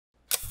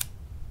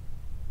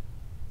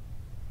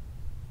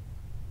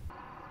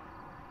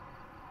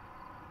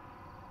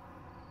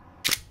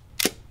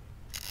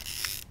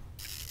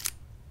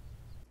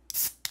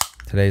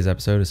Today's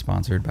episode is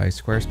sponsored by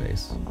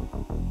Squarespace.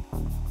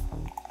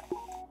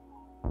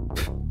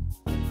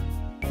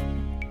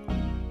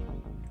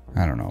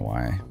 I don't know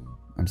why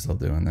I'm still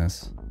doing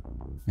this.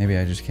 Maybe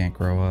I just can't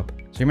grow up.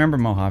 So you remember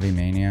Mojave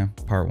Mania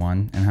Part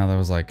 1 and how that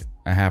was like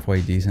a halfway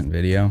decent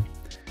video?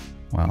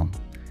 Well,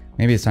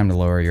 maybe it's time to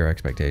lower your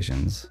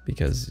expectations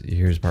because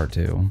here's Part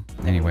 2.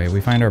 Anyway,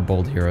 we find our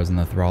bold heroes in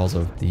the thralls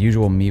of the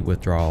usual meat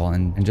withdrawal,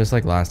 and just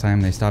like last time,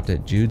 they stopped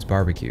at Jude's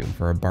Barbecue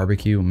for a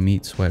barbecue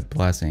meat sweat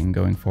blessing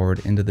going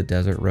forward into the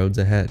desert roads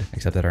ahead,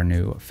 except that our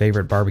new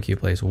favorite barbecue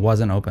place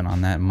wasn't open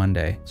on that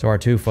Monday. So our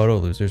two photo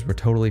losers were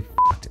totally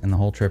fucked and the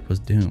whole trip was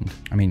doomed.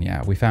 I mean,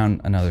 yeah, we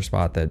found another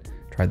spot that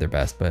tried their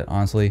best, but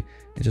honestly,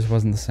 it just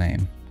wasn't the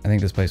same. I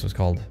think this place was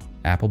called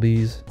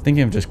Applebee's.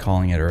 Thinking of just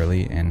calling it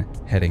early and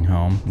heading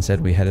home.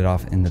 Instead, we headed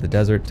off into the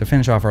desert to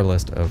finish off our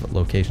list of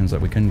locations that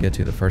we couldn't get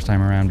to the first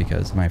time around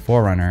because my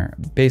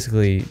 4Runner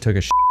basically took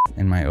a shit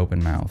in my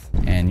open mouth.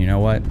 And you know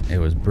what? It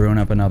was brewing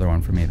up another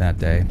one for me that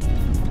day.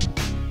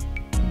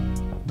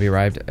 We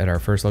arrived at our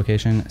first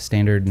location,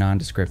 standard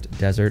nondescript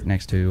desert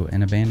next to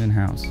an abandoned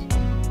house.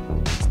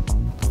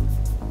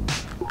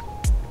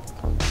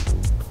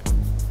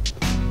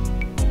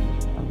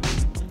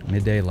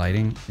 Midday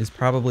lighting is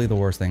probably the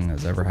worst thing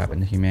that's ever happened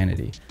to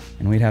humanity,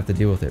 and we'd have to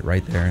deal with it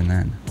right there and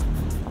then.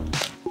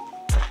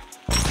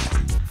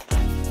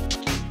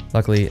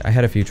 Luckily, I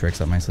had a few tricks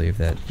up my sleeve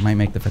that might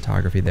make the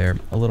photography there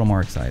a little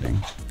more exciting.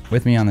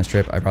 With me on this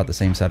trip, I brought the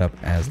same setup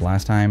as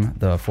last time,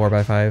 the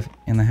 4x5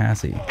 and the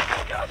Hassie.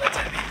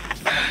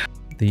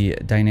 The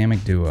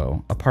dynamic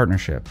duo, a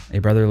partnership, a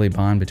brotherly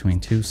bond between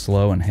two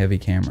slow and heavy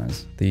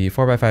cameras. The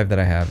 4x5 that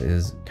I have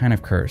is kind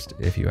of cursed,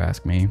 if you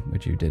ask me,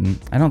 which you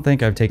didn't. I don't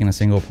think I've taken a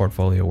single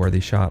portfolio-worthy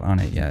shot on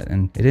it yet,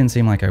 and it didn't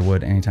seem like I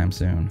would anytime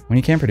soon. When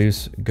you can't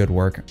produce good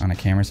work on a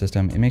camera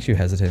system, it makes you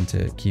hesitant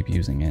to keep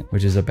using it,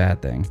 which is a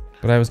bad thing.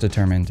 But I was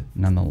determined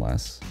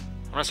nonetheless.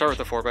 I'm gonna start with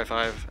the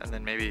 4x5 and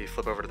then maybe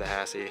flip over to the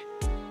Hassie.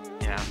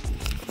 Yeah.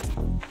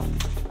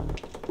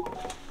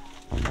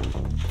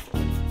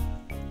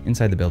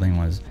 Inside the building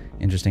was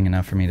interesting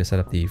enough for me to set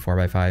up the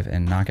 4x5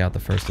 and knock out the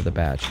first of the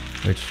batch,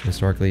 which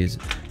historically is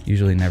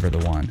usually never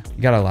the one.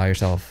 You gotta allow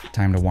yourself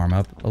time to warm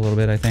up a little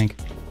bit, I think.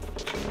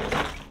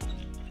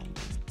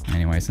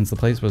 Anyway, since the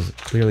place was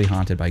clearly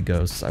haunted by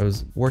ghosts, I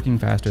was working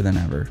faster than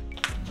ever.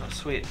 Oh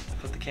sweet,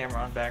 put the camera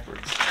on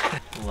backwards.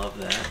 Love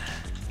that.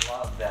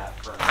 Love that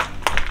for me.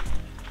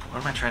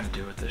 What am I trying to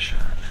do with this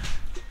shot?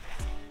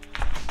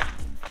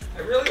 I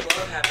really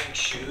love having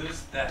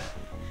shoes that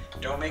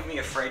don't make me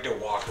afraid to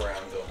walk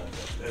around buildings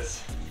like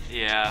this.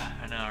 Yeah,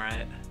 I know,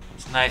 right?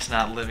 It's nice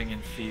not living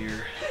in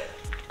fear.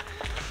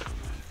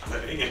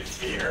 Living in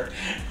fear.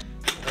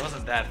 That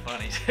wasn't that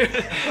funny,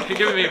 dude. You're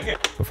giving me...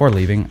 Before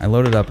leaving, I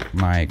loaded up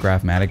my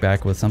Graphmatic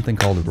back with something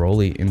called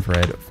Rolly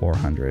Infrared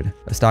 400,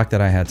 a stock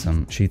that I had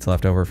some sheets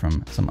left over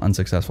from some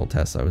unsuccessful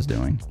tests I was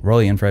doing.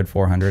 Rolly Infrared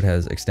 400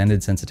 has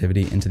extended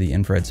sensitivity into the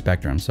infrared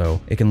spectrum,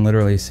 so it can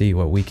literally see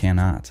what we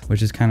cannot,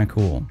 which is kind of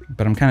cool.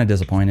 But I'm kind of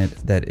disappointed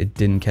that it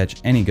didn't catch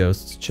any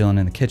ghosts chilling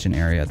in the kitchen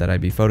area that I'd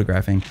be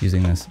photographing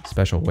using this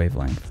special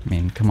wavelength. I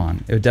mean, come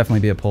on. It would definitely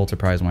be a Pulitzer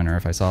Prize winner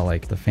if I saw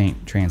like the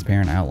faint,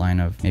 transparent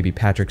outline of maybe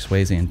Patrick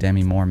Swayze and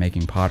Demi Moore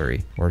making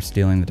pottery, or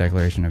stealing the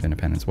Declaration of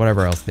Independence,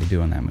 whatever else they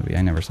do in that movie.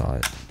 I never saw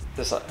it.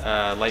 This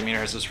light meter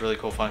has this really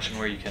cool function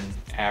where you can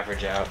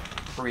average out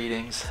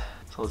readings.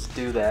 So let's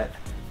do that.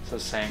 So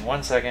it's saying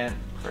 1 second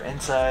for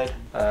inside,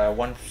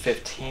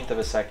 1/15 of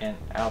a second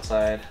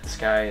outside. The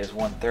sky is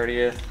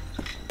 1/30.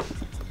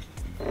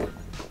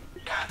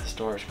 God, this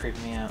door is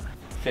creeping me out.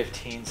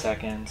 15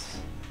 seconds.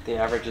 The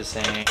average is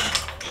saying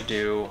to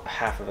do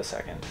half of a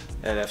second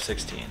at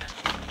f16.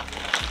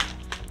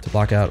 To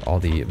block out all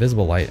the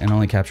visible light and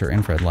only capture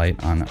infrared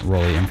light on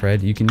Rolly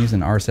Infrared, you can use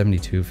an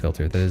R72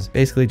 filter that is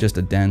basically just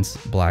a dense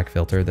black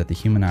filter that the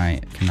human eye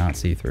cannot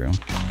see through.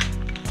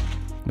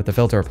 With the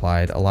filter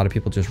applied, a lot of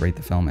people just rate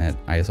the film at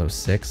ISO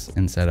 6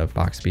 instead of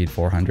box speed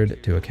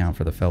 400 to account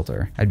for the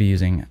filter. I'd be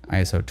using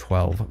ISO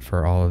 12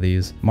 for all of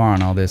these. More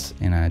on all this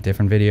in a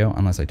different video,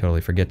 unless I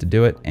totally forget to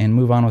do it, and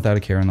move on without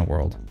a care in the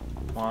world.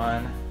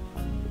 1,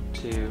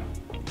 2.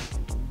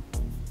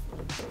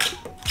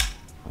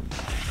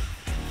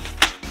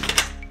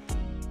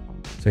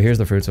 So here's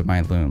the fruits of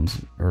my looms,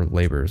 or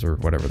labors, or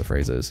whatever the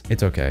phrase is.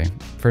 It's okay.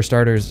 For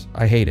starters,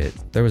 I hate it.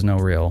 There was no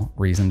real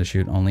reason to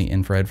shoot only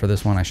infrared for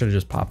this one. I should have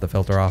just popped the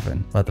filter off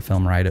and let the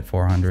film ride at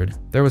 400.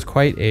 There was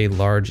quite a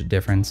large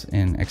difference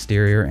in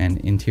exterior and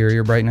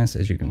interior brightness,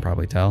 as you can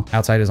probably tell.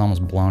 Outside is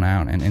almost blown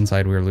out, and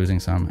inside we were losing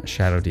some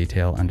shadow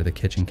detail under the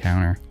kitchen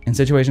counter. In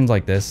situations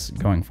like this,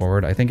 going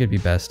forward, I think it'd be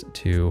best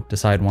to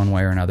decide one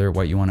way or another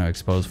what you want to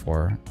expose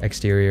for,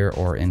 exterior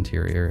or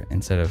interior,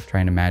 instead of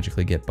trying to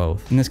magically get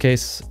both. In this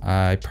case,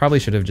 I probably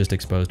should have just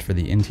exposed for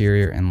the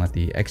interior and let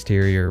the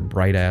exterior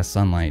bright ass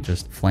sunlight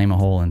just flame a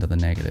hole into the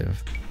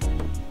negative.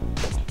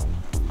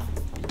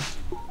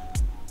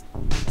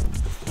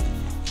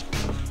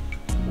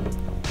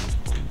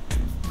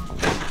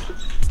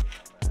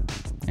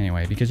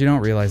 Anyway, because you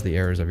don't realize the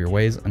errors of your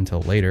ways until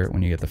later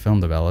when you get the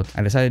film developed,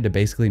 I decided to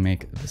basically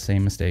make the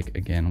same mistake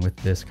again with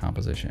this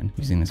composition,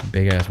 using this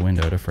big ass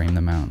window to frame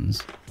the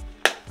mountains.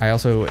 I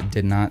also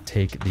did not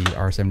take the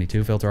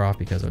R72 filter off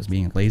because I was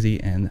being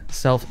lazy and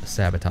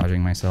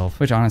self-sabotaging myself,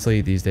 which honestly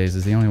these days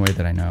is the only way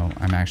that I know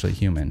I'm actually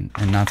human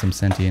and not some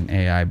sentient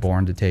AI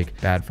born to take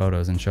bad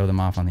photos and show them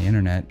off on the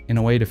internet in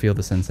a way to feel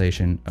the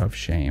sensation of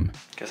shame.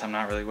 Guess I'm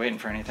not really waiting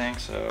for anything,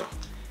 so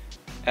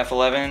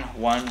F11,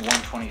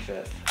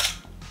 1/125th.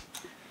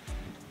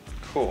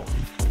 Cool.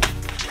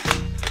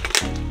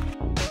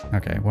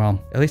 Okay, well,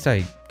 at least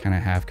I kind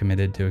of have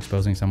committed to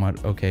exposing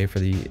somewhat okay for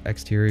the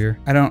exterior.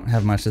 I don't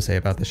have much to say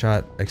about the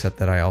shot, except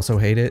that I also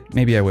hate it.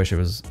 Maybe I wish it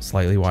was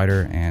slightly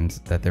wider and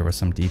that there was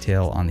some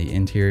detail on the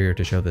interior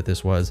to show that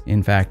this was,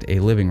 in fact,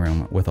 a living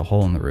room with a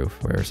hole in the roof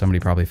where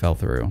somebody probably fell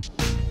through.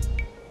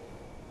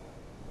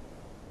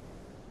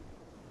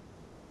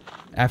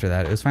 After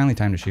that, it was finally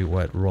time to shoot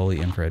what Rolly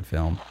infrared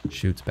film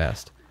shoots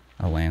best,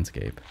 a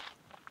landscape.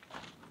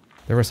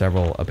 There were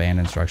several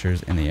abandoned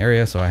structures in the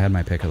area, so I had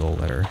my pick of the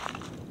litter.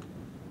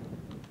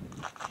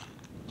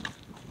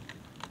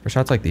 For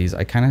shots like these,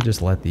 I kind of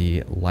just let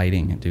the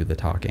lighting do the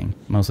talking,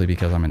 mostly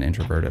because I'm an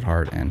introvert at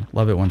heart and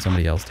love it when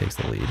somebody else takes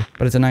the lead.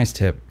 But it's a nice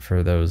tip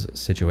for those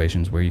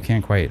situations where you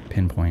can't quite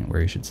pinpoint where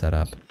you should set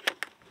up.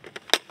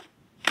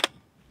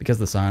 Because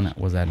the sun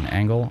was at an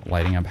angle,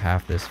 lighting up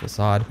half this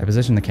facade, I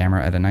positioned the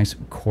camera at a nice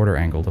quarter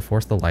angle to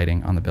force the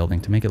lighting on the building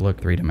to make it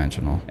look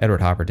three-dimensional. Edward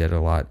Hopper did it a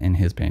lot in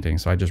his painting,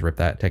 so I just ripped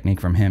that technique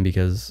from him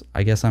because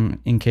I guess I'm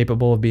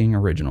incapable of being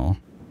original.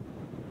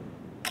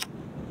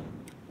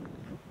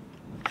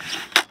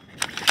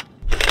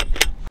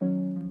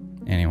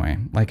 Anyway,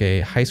 like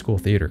a high school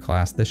theater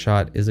class, this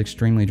shot is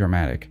extremely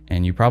dramatic,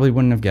 and you probably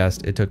wouldn't have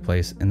guessed it took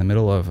place in the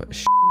middle of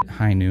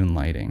high noon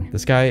lighting. The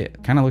sky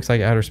kind of looks like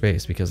outer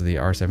space because of the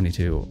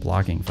R72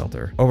 blocking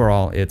filter.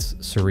 Overall, it's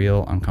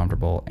surreal,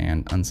 uncomfortable,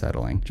 and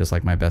unsettling, just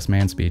like my best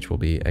man speech will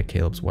be at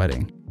Caleb's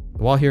wedding.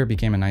 The wall here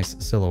became a nice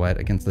silhouette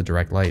against the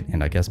direct light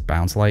and I guess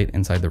bounce light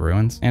inside the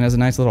ruins. And as a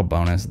nice little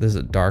bonus, this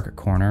dark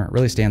corner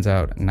really stands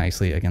out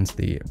nicely against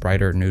the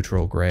brighter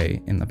neutral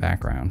gray in the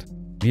background.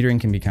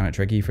 Metering can be kind of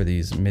tricky for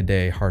these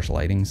midday harsh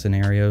lighting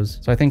scenarios.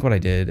 So I think what I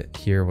did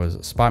here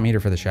was spot meter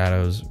for the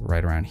shadows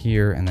right around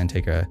here and then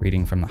take a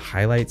reading from the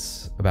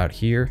highlights about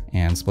here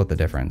and split the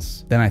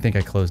difference. Then I think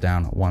I closed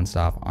down one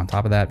stop on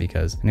top of that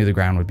because I knew the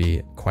ground would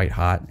be quite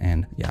hot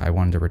and yeah, I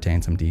wanted to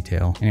retain some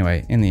detail.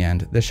 Anyway, in the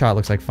end, this shot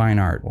looks like fine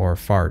art, or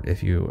fart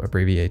if you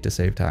abbreviate to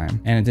save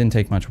time. And it didn't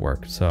take much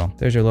work. So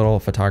there's your little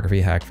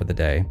photography hack for the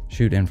day.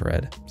 Shoot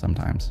infrared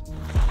sometimes.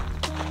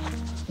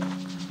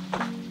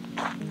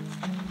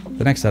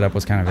 The next setup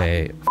was kind of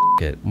a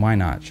f it, why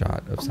not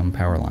shot of some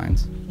power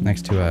lines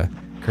next to a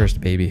cursed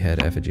baby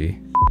head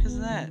effigy. What is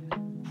that?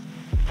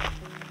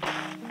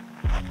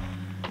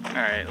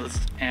 Alright, let's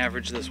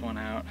average this one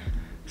out.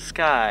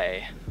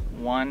 Sky,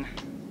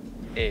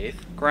 1/8.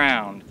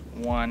 Ground,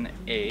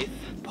 1/8.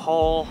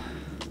 Pole,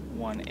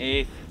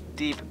 1/8.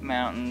 Deep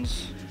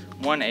mountains,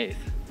 1/8.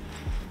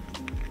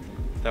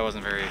 That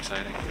wasn't very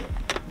exciting.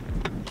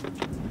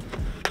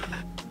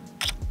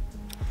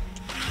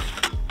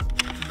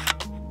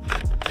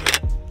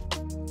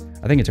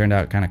 I think it turned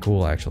out kind of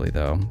cool actually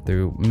though,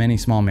 through many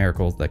small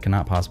miracles that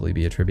cannot possibly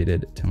be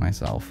attributed to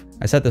myself.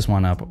 I set this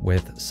one up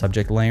with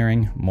subject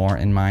layering more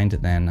in mind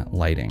than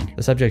lighting.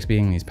 The subjects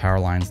being these power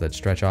lines that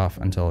stretch off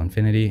until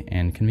infinity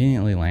and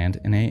conveniently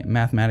land in a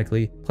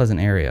mathematically pleasant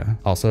area.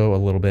 Also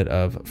a little bit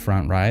of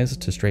front rise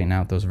to straighten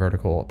out those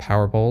vertical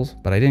power poles,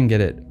 but I didn't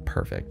get it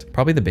perfect.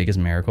 Probably the biggest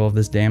miracle of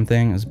this damn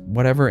thing is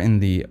whatever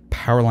in the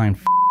power line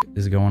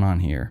is going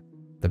on here.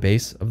 The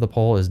base of the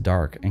pole is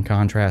dark and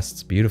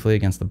contrasts beautifully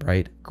against the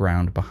bright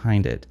ground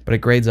behind it, but it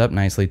grades up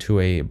nicely to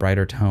a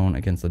brighter tone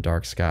against the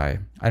dark sky.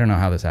 I don't know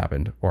how this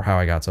happened or how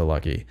I got so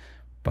lucky,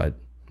 but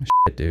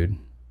shit, dude,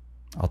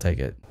 I'll take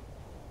it.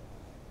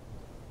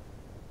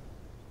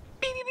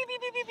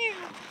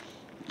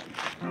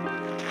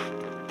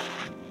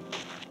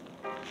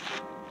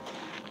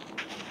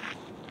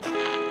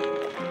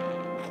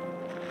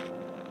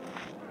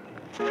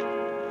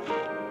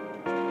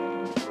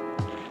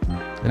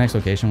 The next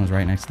location was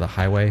right next to the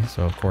highway,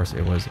 so of course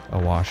it was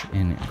awash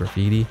in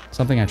graffiti,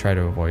 something I try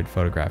to avoid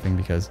photographing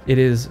because it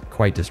is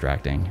quite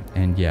distracting.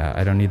 And yeah,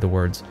 I don't need the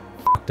words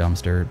 "F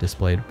dumpster"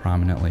 displayed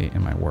prominently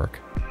in my work.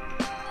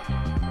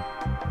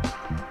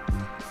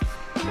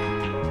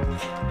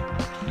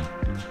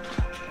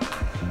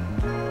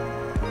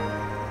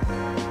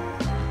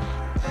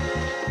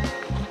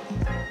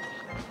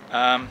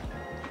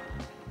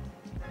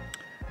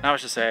 Not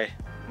much to say.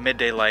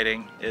 Midday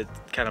lighting, it's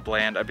kind of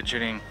bland. I've been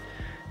shooting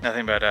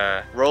nothing but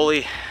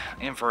Rolly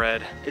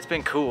infrared. It's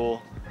been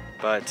cool,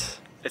 but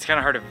it's kind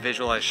of hard to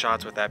visualize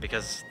shots with that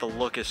because the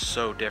look is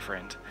so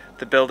different.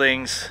 The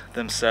buildings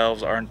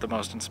themselves aren't the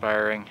most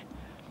inspiring.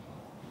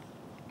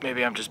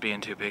 Maybe I'm just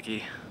being too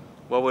picky.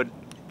 What would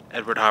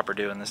Edward Hopper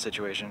do in this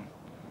situation?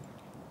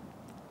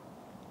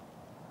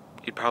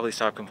 He'd probably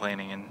stop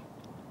complaining and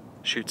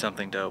shoot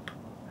something dope.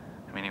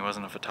 I mean, he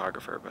wasn't a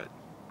photographer, but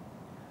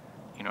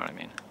you know what I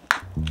mean.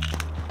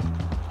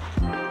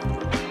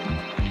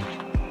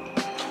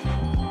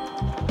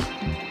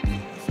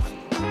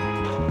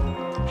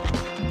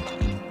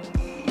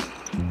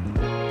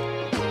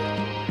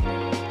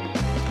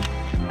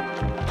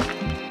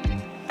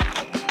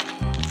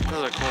 This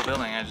is a cool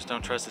building. I just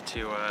don't trust it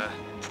to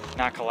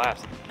not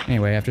collapse.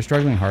 Anyway, after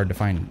struggling hard to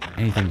find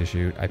anything to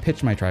shoot, I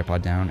pitched my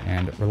tripod down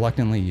and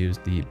reluctantly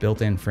used the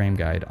built-in frame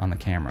guide on the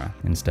camera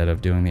instead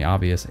of doing the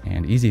obvious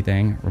and easy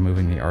thing,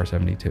 removing the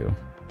R72.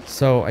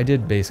 So I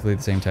did basically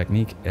the same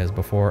technique as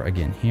before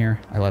again here.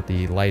 I let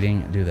the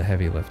lighting do the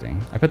heavy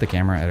lifting. I put the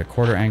camera at a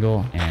quarter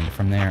angle, and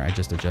from there I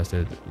just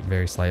adjusted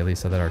very slightly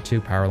so that our two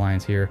power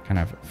lines here kind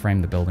of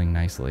frame the building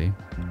nicely.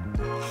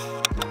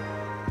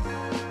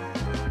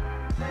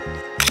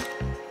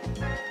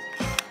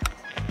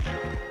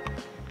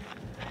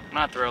 I'm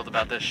not thrilled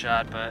about this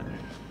shot, but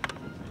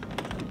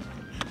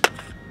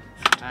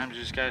sometimes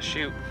you just gotta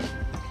shoot.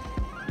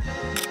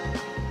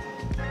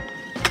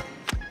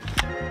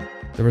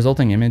 The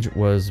resulting image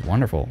was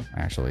wonderful,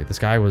 actually. The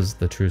sky was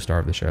the true star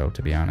of the show,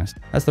 to be honest.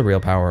 That's the real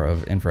power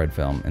of infrared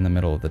film in the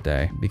middle of the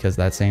day, because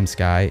that same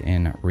sky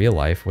in real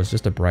life was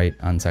just a bright,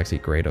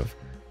 unsexy grade of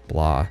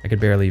blah. I could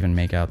barely even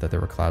make out that there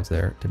were clouds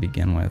there to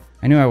begin with.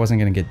 I knew I wasn't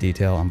going to get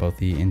detail on both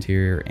the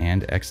interior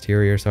and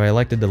exterior, so I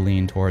elected to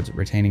lean towards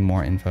retaining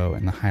more info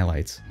in the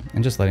highlights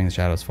and just letting the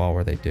shadows fall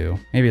where they do.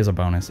 Maybe as a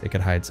bonus, it could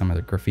hide some of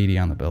the graffiti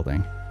on the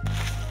building.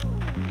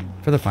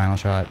 For the final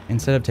shot,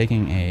 instead of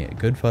taking a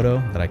good photo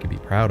that I could be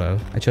proud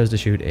of, I chose to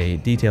shoot a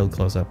detailed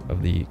close-up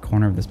of the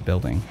corner of this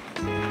building.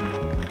 I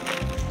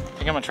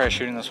think I'm gonna try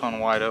shooting this one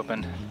wide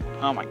open.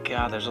 Oh my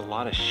god, there's a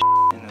lot of shit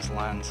in this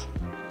lens.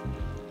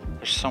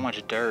 There's so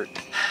much dirt.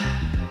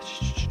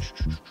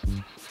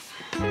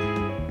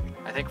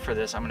 I think for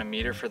this, I'm gonna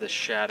meter for the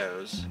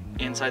shadows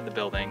inside the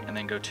building and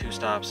then go 2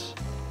 stops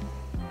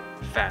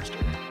faster.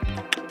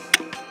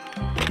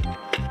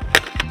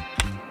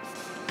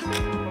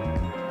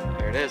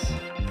 There it is.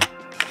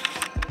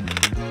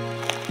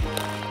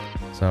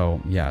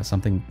 So yeah,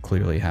 something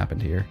clearly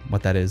happened here.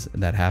 What that is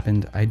that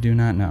happened, I do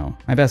not know.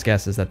 My best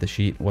guess is that the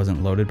sheet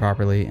wasn't loaded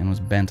properly and was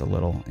bent a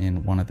little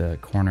in one of the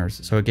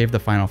corners, so it gave the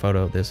final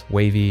photo this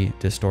wavy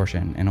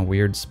distortion and a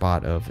weird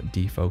spot of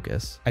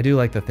defocus. I do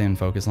like the thin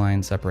focus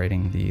line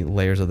separating the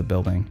layers of the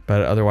building,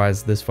 but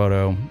otherwise this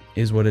photo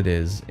is what it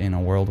is in a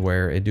world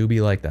where it do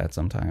be like that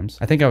sometimes.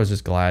 I think I was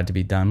just glad to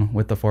be done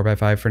with the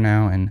 4x5 for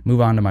now and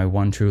move on to my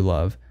one true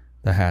love,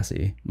 the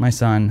Hassie. My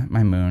sun,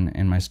 my moon,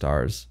 and my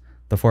stars.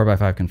 The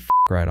 4x5 can f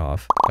right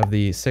off. Of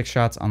the 6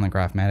 shots on the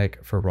Graphmatic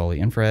for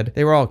Rolly infrared,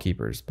 they were all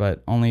keepers,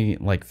 but only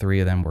like 3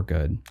 of them were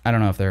good. I don't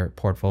know if they're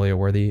portfolio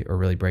worthy or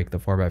really break the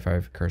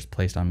 4x5 curse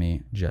placed on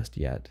me just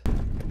yet.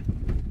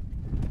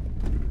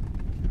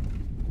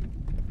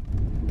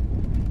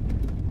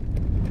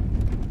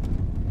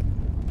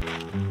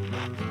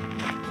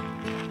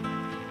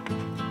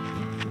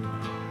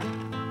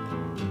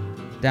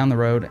 Down the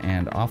road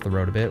and off the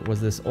road a bit was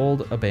this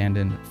old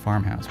abandoned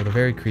farmhouse with a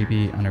very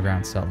creepy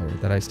underground cellar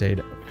that I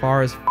stayed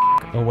far as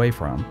away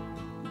from.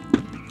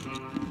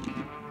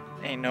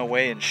 Ain't no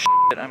way in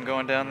I'm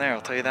going down there,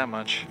 I'll tell you that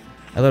much.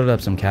 I loaded up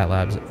some Cat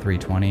Labs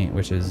 320,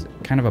 which is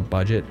kind of a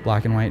budget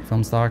black and white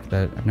film stock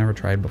that I've never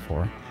tried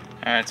before.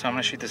 Alright, so I'm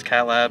gonna shoot this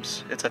Cat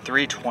Labs. It's a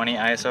 320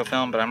 ISO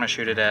film, but I'm gonna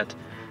shoot it at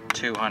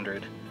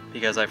 200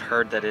 because I've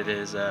heard that it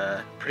is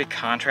pretty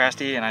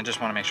contrasty and I just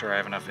wanna make sure I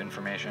have enough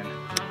information.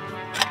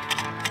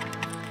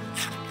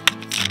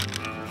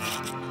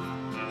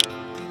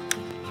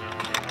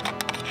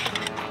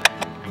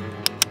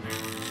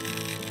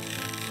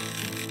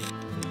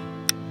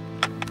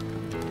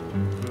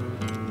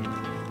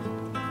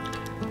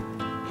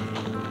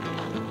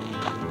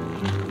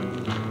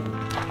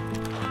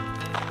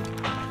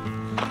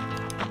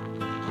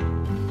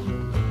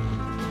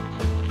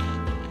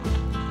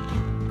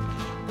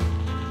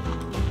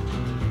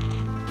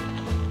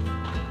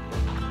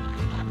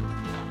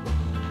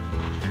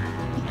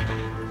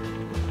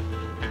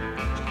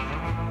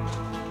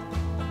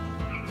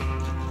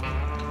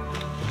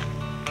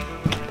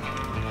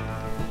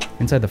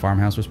 Inside the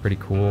farmhouse was pretty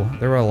cool.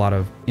 There were a lot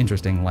of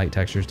interesting light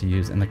textures to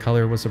use, and the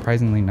color was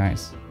surprisingly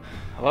nice.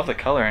 I love the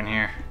color in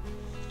here.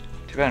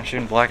 Too bad I'm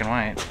shooting black and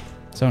white.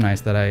 So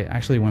nice that I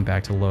actually went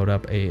back to load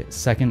up a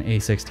second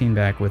A16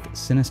 back with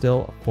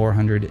Cinestill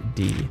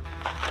 400D.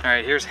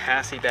 Alright, here's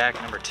Hassie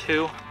back number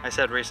 2. I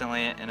said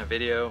recently in a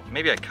video,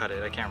 maybe I cut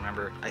it, I can't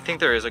remember. I think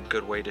there is a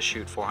good way to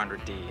shoot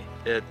 400D.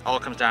 It all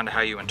comes down to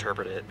how you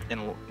interpret it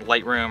in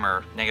Lightroom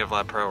or Negative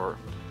Lab Pro or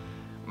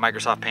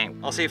Microsoft Paint.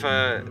 I'll see if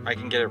I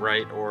can get it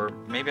right, or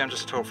maybe I'm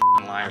just a total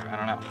f***ing liar, I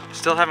don't know.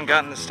 Still haven't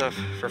gotten this stuff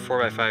for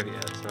 4x5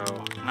 yet,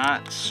 so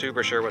not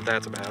super sure what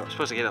that's about. I was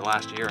supposed to get it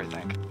last year, I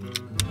think.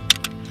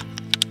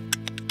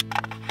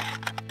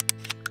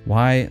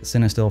 Why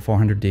Cinestill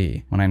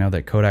 400D when I know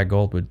that Kodak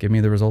Gold would give me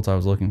the results I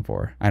was looking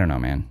for? I don't know,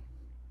 man.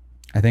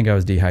 I think I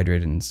was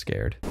dehydrated and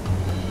scared.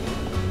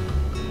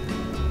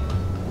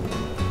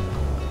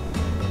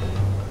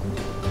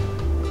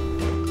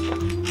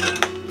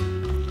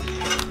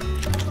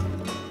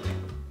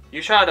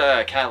 You shot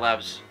Cat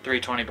Labs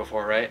 320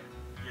 before, right?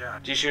 Yeah. Yeah.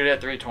 Do you shoot it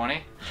at 320?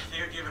 You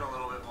could give it a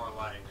little bit more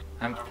light.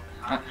 I would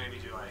maybe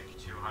do like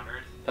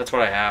 200. That's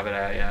what I have it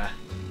at, yeah.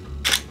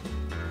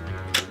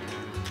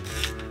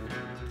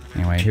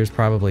 Anyway, here's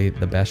probably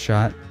the best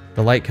shot.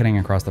 The light cutting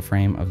across the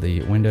frame of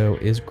the window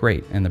is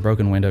great, and the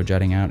broken window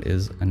jutting out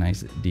is a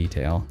nice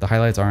detail. The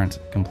highlights aren't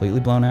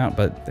completely blown out,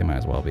 but they might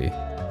as well be.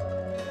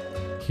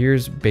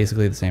 Here's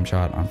basically the same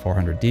shot on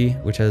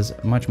 400D, which has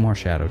much more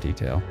shadow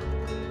detail.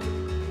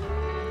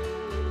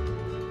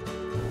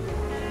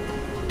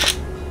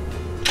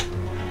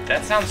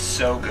 That sounds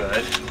so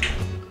good.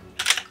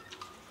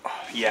 Oh,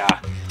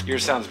 yeah,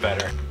 yours sounds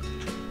better.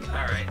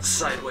 All right,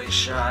 sideways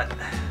shot.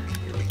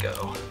 Here we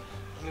go.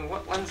 I mean,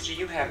 what lens do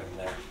you have in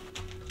there?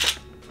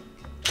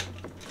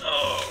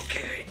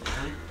 Okay.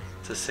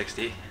 It's a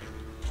 60,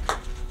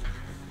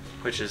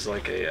 which is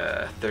like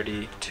a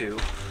 32.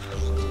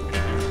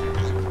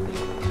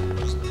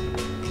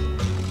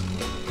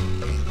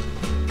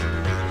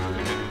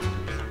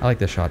 I like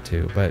this shot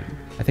too, but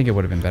I think it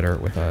would have been better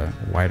with a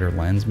wider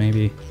lens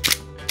maybe.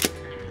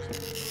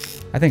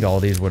 I think all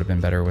of these would have been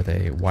better with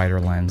a wider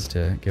lens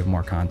to give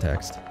more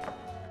context.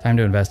 Time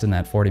to invest in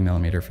that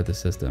 40mm for the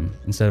system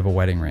instead of a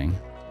wedding ring.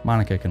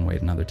 Monica can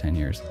wait another 10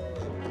 years.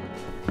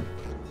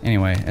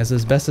 Anyway, as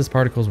asbestos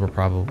particles were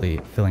probably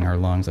filling our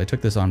lungs, I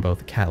took this on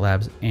both Cat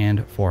Labs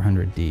and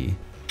 400D.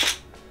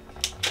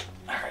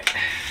 Alright.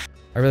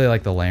 I really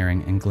like the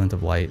layering and glint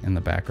of light in the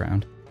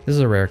background. This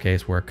is a rare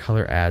case where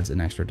color adds an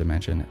extra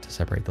dimension to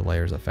separate the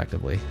layers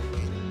effectively.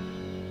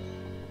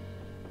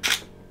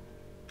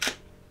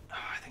 Oh,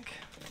 I think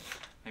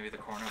maybe the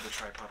corner of the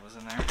tripod was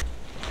in there.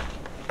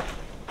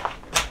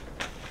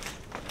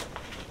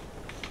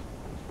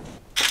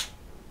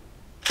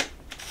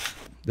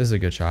 This is a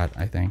good shot,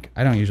 I think.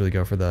 I don't usually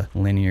go for the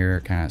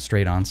linear kind of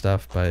straight on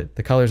stuff, but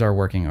the colors are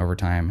working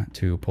overtime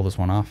to pull this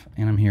one off,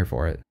 and I'm here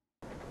for it.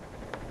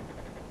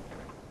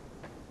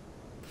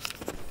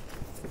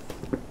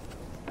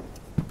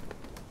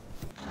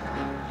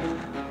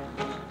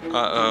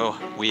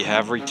 Uh-oh, we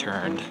have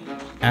returned.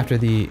 After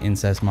the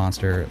incest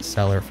monster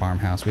cellar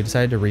farmhouse, we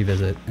decided to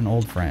revisit an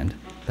old friend,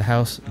 the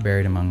house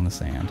buried among the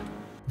sand.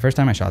 The first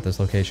time I shot this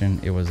location,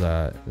 it was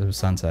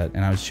sunset,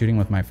 and I was shooting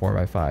with my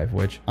 4x5,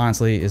 which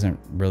honestly isn't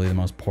really the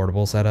most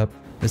portable setup.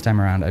 This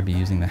time around, I'd be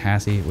using the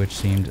Hassie, which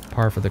seemed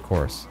par for the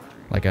course.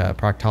 Like a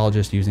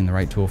proctologist using the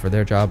right tool for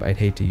their job, I'd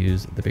hate to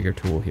use the bigger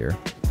tool here.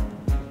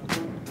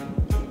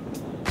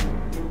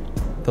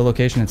 The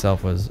location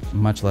itself was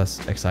much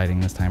less exciting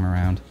this time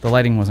around. The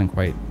lighting wasn't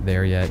quite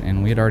there yet,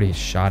 and we had already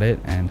shot it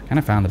and kind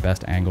of found the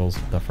best angles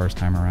the first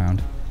time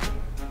around.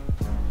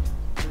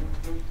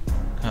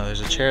 Oh,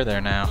 there's a chair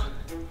there now.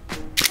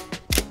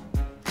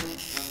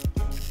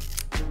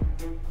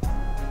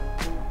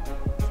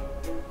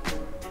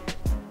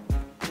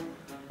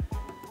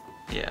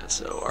 Yeah,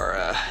 so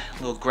our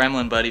little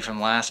gremlin buddy from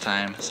last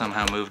time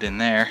somehow moved in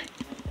there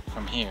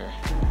from here.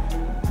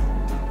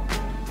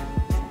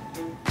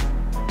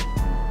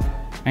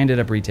 I ended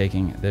up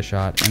retaking this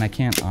shot, and I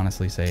can't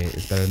honestly say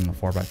it's better than the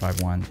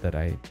 4x5 one that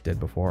I did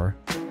before.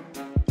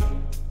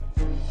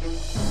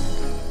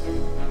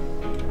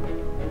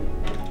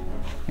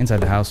 Inside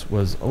the house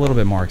was a little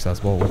bit more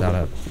accessible without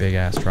a big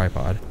ass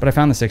tripod, but I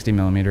found the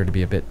 60mm to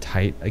be a bit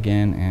tight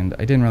again, and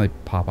I didn't really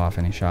pop off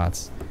any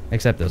shots,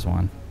 except this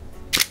one.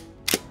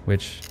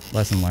 Which,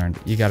 lesson learned,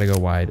 you gotta go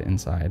wide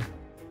inside.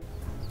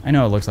 I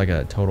know it looks like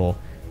a total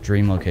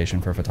dream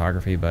location for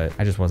photography, but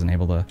I just wasn't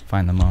able to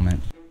find the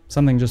moment.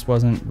 Something just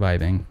wasn't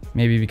vibing.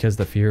 Maybe because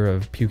the fear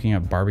of puking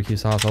up barbecue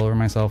sauce all over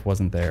myself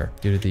wasn't there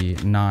due to the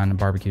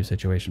non-barbecue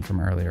situation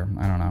from earlier.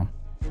 I don't know.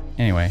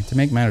 Anyway, to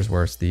make matters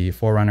worse, the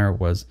 4Runner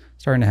was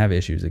starting to have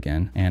issues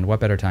again, and what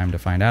better time to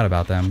find out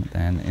about them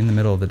than in the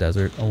middle of the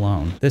desert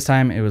alone. This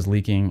time it was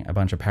leaking a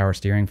bunch of power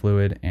steering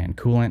fluid and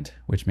coolant,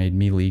 which made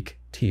me leak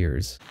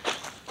tears.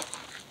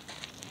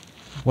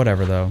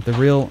 Whatever though, the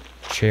real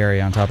cherry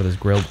on top of this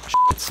grilled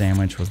shit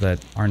sandwich was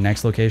that our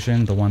next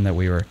location, the one that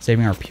we were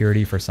saving our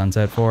purity for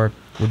sunset for,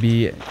 would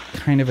be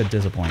kind of a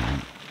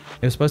disappointment.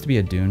 It was supposed to be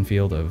a dune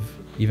field of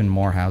even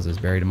more houses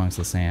buried amongst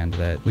the sand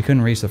that we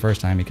couldn't reach the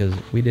first time because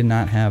we did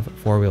not have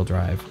four-wheel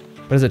drive.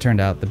 But as it turned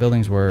out, the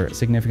buildings were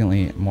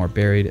significantly more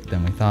buried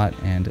than we thought,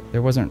 and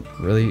there wasn't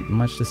really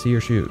much to see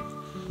or shoot.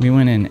 We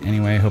went in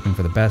anyway, hoping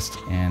for the best,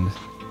 and,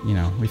 you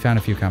know, we found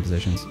a few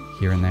compositions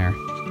here and there.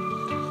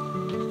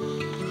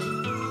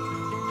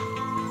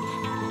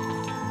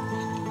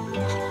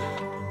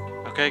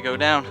 Okay, go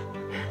down.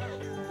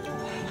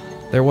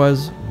 There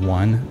was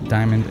one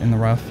diamond in the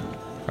rough,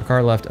 a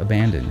car left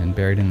abandoned and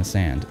buried in the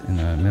sand in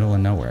the middle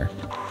of nowhere.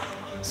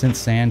 Since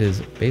sand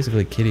is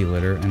basically kitty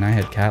litter and I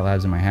had Cat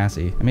Labs in my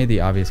Hassie, I made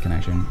the obvious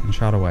connection and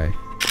shot away.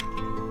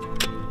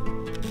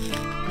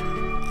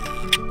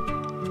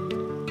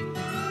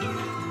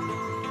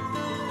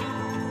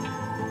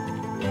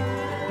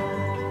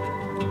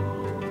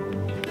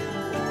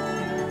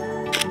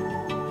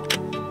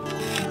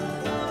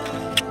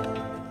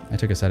 I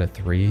took a set of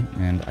 3,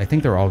 and I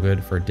think they're all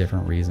good for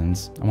different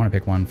reasons. I want to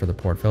pick one for the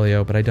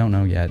portfolio, but I don't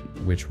know yet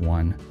which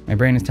one. My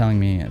brain is telling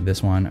me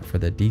this one for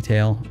the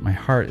detail, my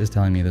heart is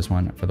telling me this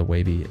one for the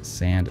wavy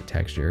sand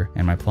texture,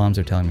 and my plums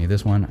are telling me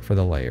this one for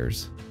the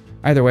layers.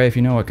 Either way, if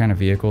you know what kind of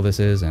vehicle this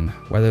is and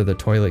whether the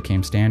toilet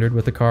came standard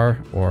with the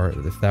car or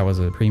if that was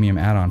a premium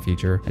add-on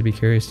feature, I'd be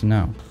curious to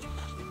know.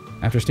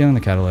 After stealing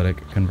the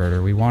catalytic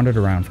converter, we wandered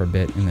around for a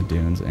bit in the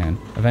dunes and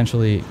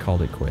eventually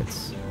called it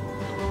quits.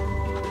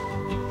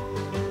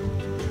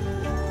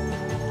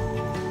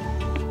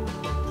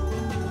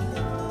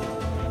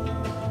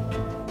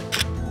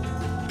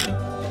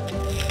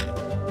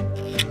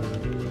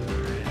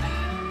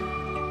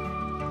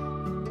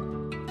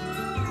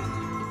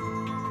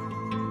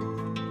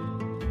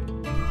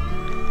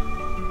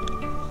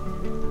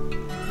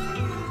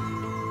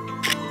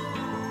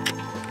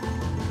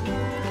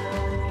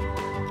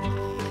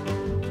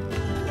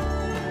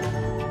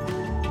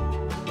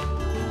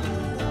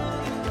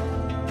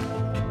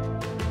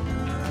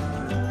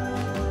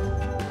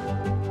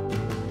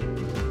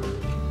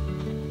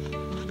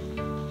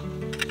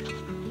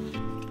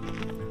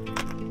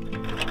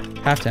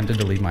 Half tempted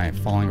to leave my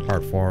falling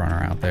apart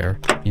 4Runner out there,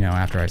 you know,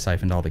 after I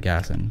siphoned all the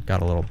gas and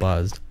got a little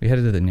buzzed. We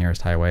headed to the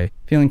nearest highway,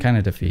 feeling kind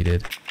of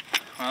defeated.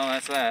 Well,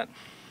 that's that.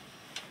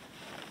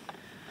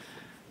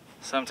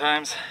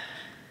 Sometimes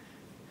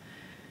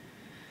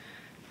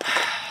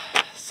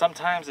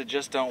it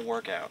just don't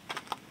work out.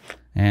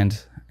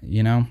 And,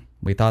 you know,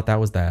 we thought that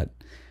was that,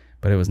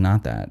 but it was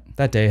not that.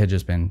 That day had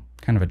just been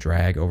kind of a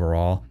drag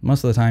overall.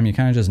 Most of the time you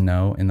kind of just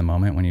know in the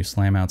moment when you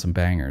slam out some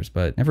bangers,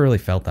 but never really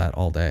felt that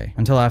all day.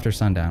 Until after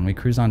sundown, we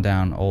cruised on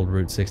down old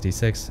Route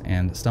 66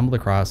 and stumbled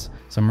across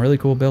some really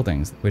cool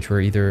buildings, which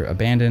were either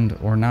abandoned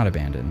or not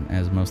abandoned,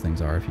 as most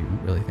things are if you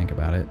really think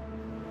about it.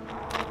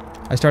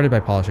 I started by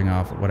polishing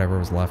off whatever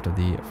was left of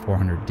the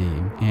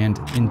 400D, and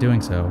in doing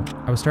so,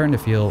 I was starting to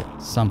feel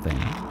something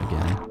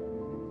again.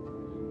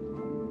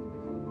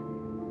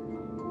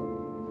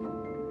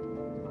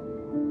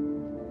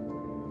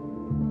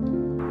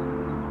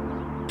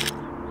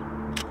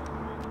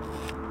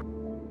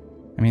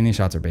 I mean, these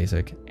shots are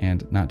basic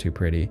and not too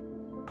pretty,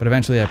 but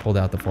eventually I pulled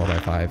out the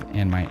 4x5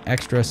 and my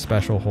extra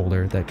special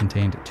holder that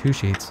contained 2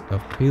 sheets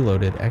of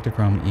preloaded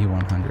Ektachrome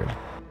E100.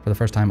 For the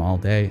first time all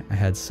day, I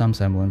had some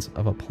semblance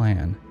of a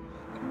plan.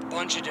 A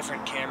bunch of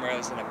different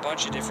cameras and a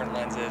bunch of different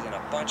lenses and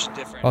a bunch of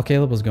different... While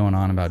Caleb was going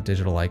on about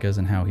digital Leicas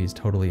and how he's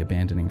totally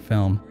abandoning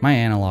film, my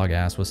analog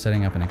ass was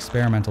setting up an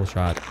experimental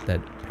shot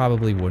that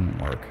probably wouldn't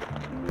work.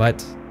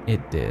 But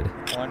it did.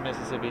 1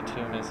 Mississippi,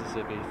 2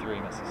 Mississippi,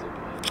 3 Mississippi.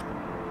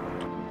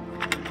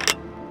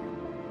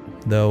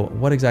 Though,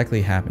 what exactly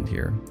happened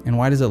here? And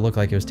why does it look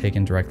like it was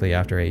taken directly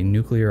after a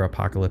nuclear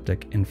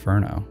apocalyptic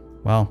inferno?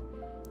 Well,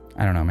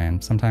 I don't know,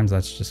 man. Sometimes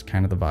that's just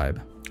kind of the vibe.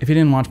 If you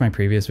didn't watch my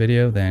previous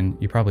video, then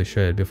you probably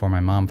should before my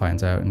mom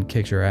finds out and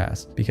kicks your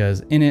ass.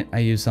 Because in it, I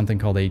use something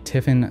called a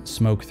Tiffin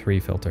Smoke 3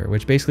 filter,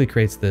 which basically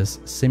creates this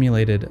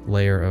simulated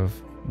layer of,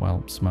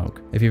 well,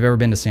 smoke. If you've ever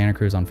been to Santa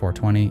Cruz on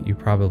 420, you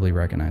probably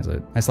recognize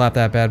it. I slapped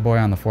that bad boy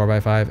on the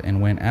 4x5 and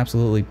went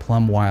absolutely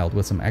plumb wild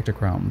with some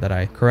Ektachrome that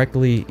I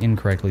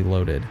incorrectly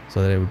loaded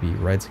so that it would be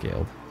red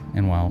scaled.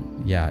 And well,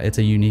 yeah, it's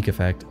a unique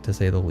effect to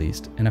say the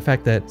least. An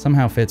effect that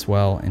somehow fits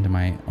well into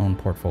my own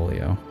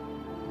portfolio.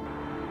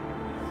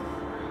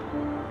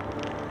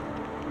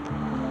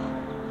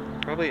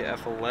 Probably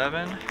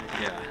F11.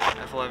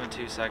 Yeah, F11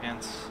 2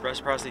 seconds.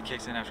 Reciprocity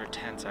kicks in after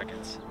 10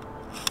 seconds.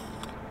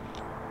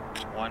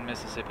 1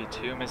 Mississippi,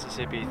 2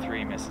 Mississippi,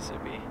 3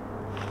 Mississippi.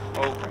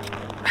 Oh,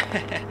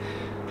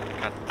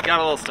 got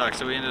a little stuck,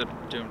 so we ended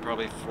up doing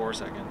probably 4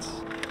 seconds.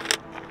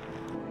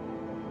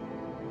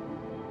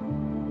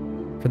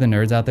 For the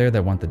nerds out there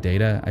that want the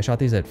data, I shot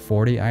these at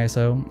 40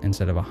 ISO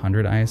instead of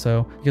 100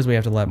 ISO because we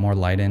have to let more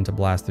light in to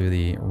blast through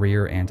the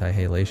rear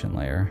anti-halation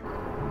layer.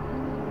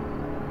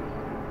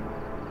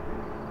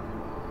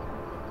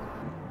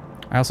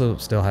 I also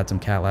still had some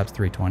Cat Labs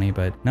 320,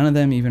 but none of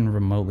them even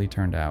remotely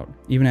turned out,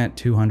 even at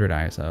 200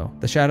 ISO.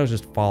 The shadows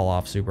just fall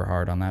off super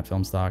hard on that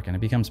film stock and it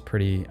becomes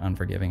pretty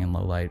unforgiving in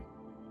low light.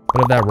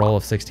 But of that roll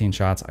of 16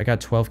 shots, I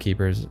got 12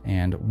 keepers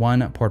and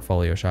 1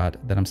 portfolio shot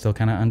that I'm still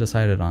kind of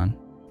undecided on.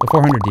 The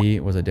 400D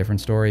was a different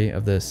story.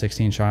 Of the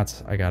 16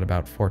 shots, I got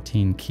about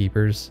 14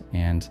 keepers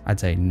and I'd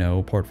say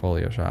no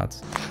portfolio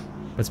shots.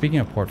 But speaking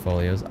of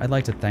portfolios, I'd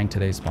like to thank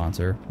today's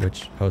sponsor,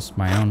 which hosts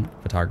my own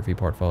photography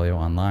portfolio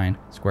online,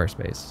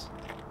 Squarespace.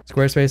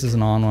 Squarespace is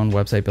an all-in-one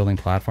website building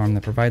platform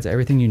that provides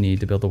everything you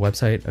need to build the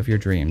website of your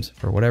dreams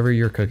for whatever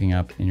you're cooking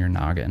up in your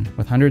noggin.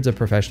 With hundreds of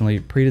professionally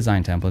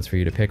pre-designed templates for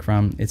you to pick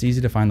from, it's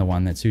easy to find the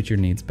one that suits your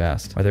needs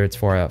best. Whether it's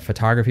for a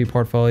photography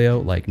portfolio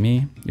like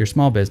me, your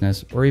small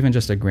business, or even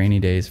just a grainy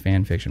days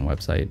fan fiction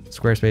website,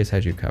 Squarespace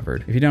has you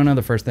covered. If you don't know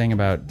the first thing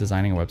about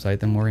designing a website,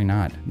 then worry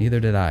not.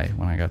 Neither did I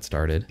when I got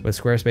started. With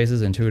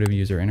Squarespace's intuitive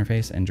user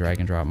interface and drag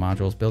and drop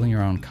modules, building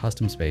your own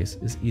custom space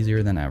is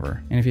easier than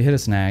ever. And if you hit a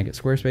snag,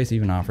 Squarespace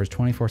even offers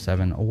 24/7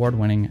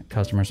 award-winning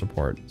customer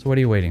support. So what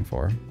are you waiting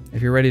for?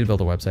 If you're ready to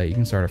build a website, you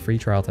can start a free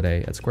trial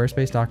today at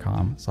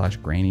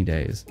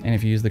squarespace.com/grainydays. And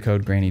if you use the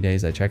code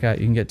grainydays at checkout,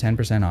 you can get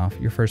 10% off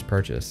your first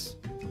purchase.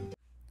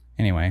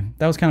 Anyway,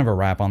 that was kind of a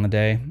wrap on the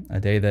day, a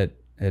day that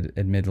had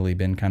admittedly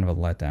been kind of a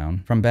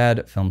letdown. From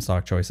bad film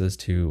stock choices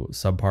to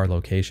subpar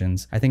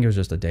locations, I think it was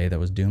just a day that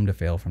was doomed to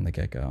fail from the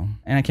get-go.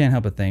 And I can't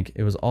help but think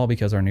it was all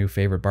because our new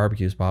favorite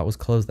barbecue spot was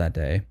closed that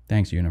day.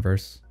 Thanks,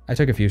 universe. I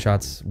took a few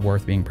shots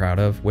worth being proud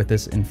of, with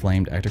this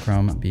inflamed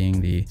Ektachrome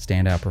being the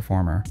standout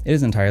performer. It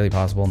is entirely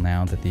possible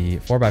now that the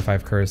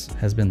 4x5 curse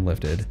has been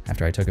lifted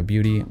after I took a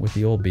beauty with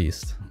the old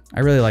beast. I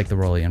really like the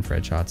Rolly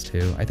infrared shots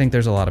too. I think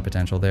there's a lot of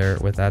potential there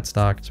with that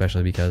stock,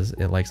 especially because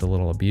it likes a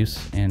little abuse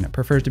and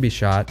prefers to be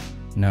shot,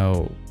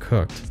 no,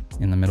 cooked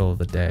in the middle of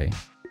the day.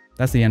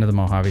 That's the end of the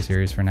Mojave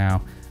series for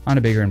now. On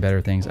to bigger and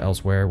better things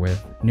elsewhere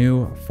with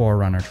new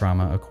Forerunner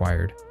trauma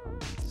acquired.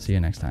 See you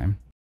next time.